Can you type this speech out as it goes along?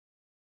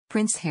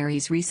Prince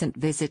Harry's recent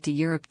visit to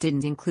Europe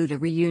didn't include a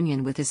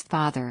reunion with his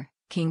father,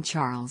 King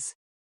Charles.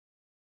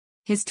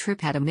 His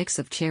trip had a mix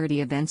of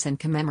charity events and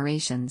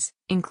commemorations,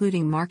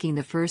 including marking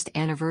the first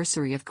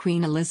anniversary of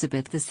Queen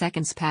Elizabeth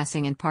II's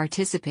passing and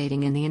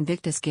participating in the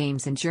Invictus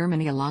Games in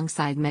Germany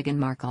alongside Meghan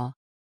Markle.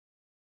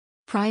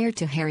 Prior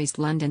to Harry's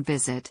London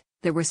visit,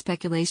 there were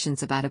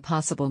speculations about a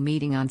possible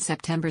meeting on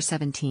September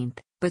 17,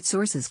 but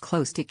sources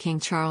close to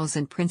King Charles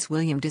and Prince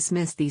William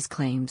dismissed these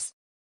claims.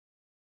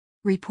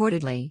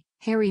 Reportedly,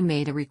 Harry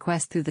made a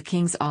request through the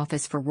King's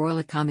Office for royal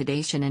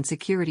accommodation and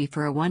security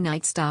for a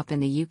one-night stop in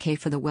the UK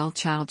for the Well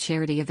Child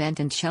charity event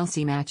and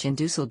Chelsea match in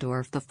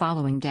Dusseldorf the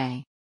following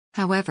day.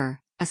 However,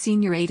 a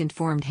senior aide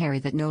informed Harry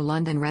that no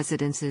London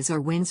residences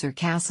or Windsor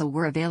Castle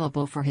were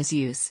available for his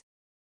use.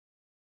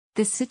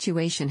 This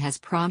situation has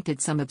prompted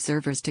some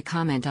observers to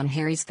comment on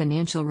Harry's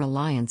financial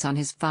reliance on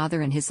his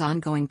father and his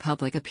ongoing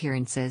public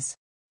appearances.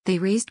 They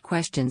raised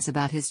questions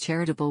about his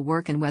charitable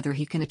work and whether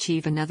he can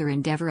achieve another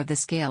endeavor of the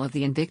scale of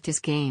the Invictus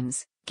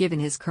Games, given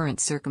his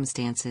current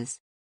circumstances.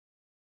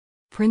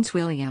 Prince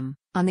William,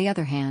 on the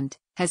other hand,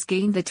 has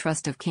gained the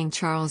trust of King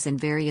Charles in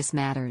various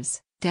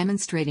matters,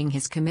 demonstrating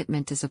his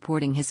commitment to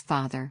supporting his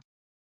father.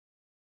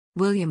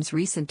 William's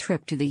recent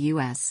trip to the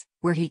US,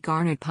 where he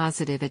garnered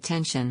positive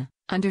attention,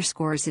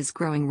 underscores his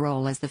growing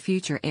role as the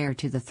future heir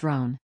to the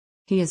throne.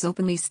 He has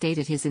openly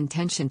stated his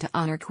intention to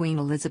honor Queen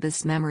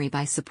Elizabeth's memory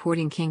by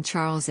supporting King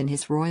Charles in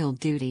his royal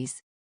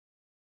duties.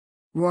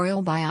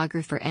 Royal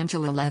biographer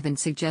Angela Levin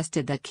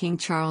suggested that King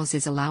Charles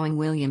is allowing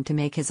William to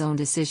make his own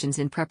decisions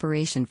in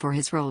preparation for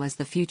his role as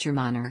the future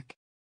monarch.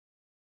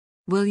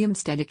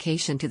 William's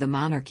dedication to the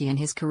monarchy and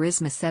his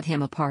charisma set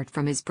him apart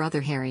from his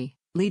brother Harry,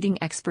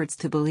 leading experts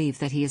to believe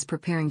that he is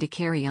preparing to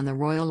carry on the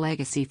royal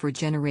legacy for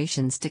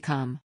generations to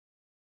come.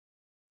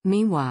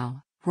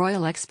 Meanwhile,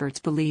 royal experts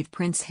believe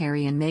Prince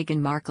Harry and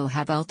Meghan Markle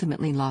have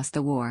ultimately lost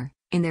the war,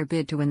 in their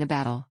bid to win the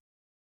battle.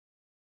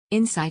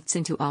 Insights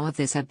into all of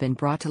this have been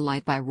brought to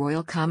light by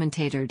royal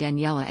commentator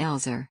Daniela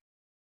Elzer.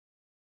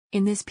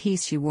 In this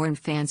piece she warned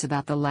fans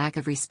about the lack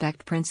of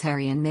respect Prince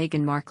Harry and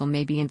Meghan Markle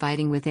may be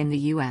inviting within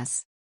the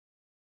US.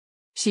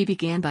 She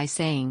began by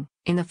saying,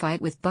 in the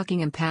fight with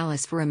Buckingham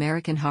Palace for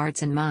American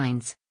hearts and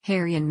minds,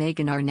 Harry and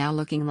Meghan are now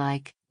looking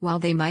like, while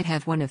they might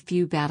have won a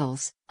few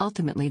battles,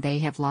 ultimately they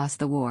have lost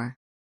the war.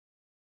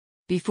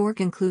 Before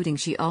concluding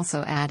she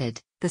also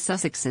added, the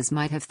Sussexes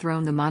might have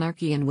thrown the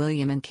monarchy and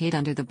William and Kate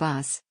under the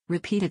bus,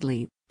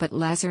 repeatedly, but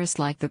Lazarus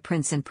like the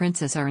prince and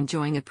princess are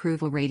enjoying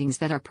approval ratings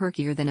that are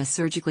perkier than a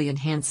surgically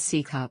enhanced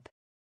C-cup.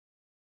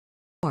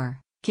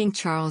 King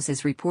Charles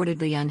is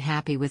reportedly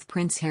unhappy with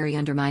Prince Harry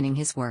undermining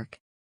his work.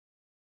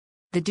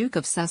 The Duke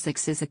of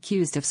Sussex is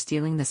accused of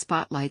stealing the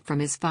spotlight from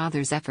his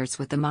father's efforts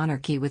with the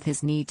monarchy with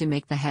his need to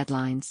make the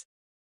headlines.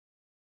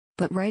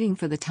 But writing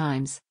for The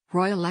Times,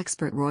 royal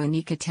expert Roy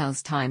Nika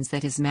tells Times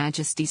that His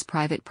Majesty's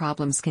private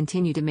problems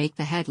continue to make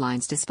the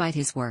headlines despite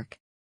his work.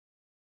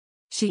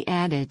 She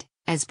added,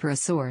 as per a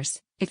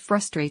source, it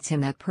frustrates him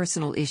that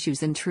personal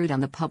issues intrude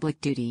on the public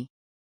duty.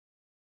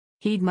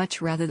 He'd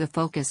much rather the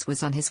focus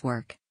was on his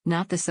work,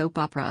 not the soap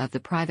opera of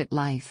the private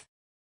life.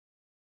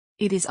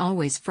 It is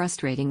always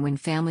frustrating when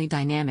family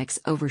dynamics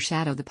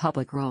overshadow the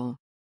public role.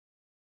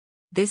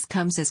 This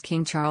comes as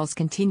King Charles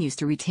continues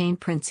to retain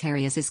Prince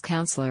Harry as his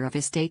Counselor of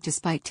Estate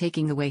despite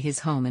taking away his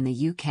home in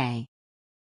the UK.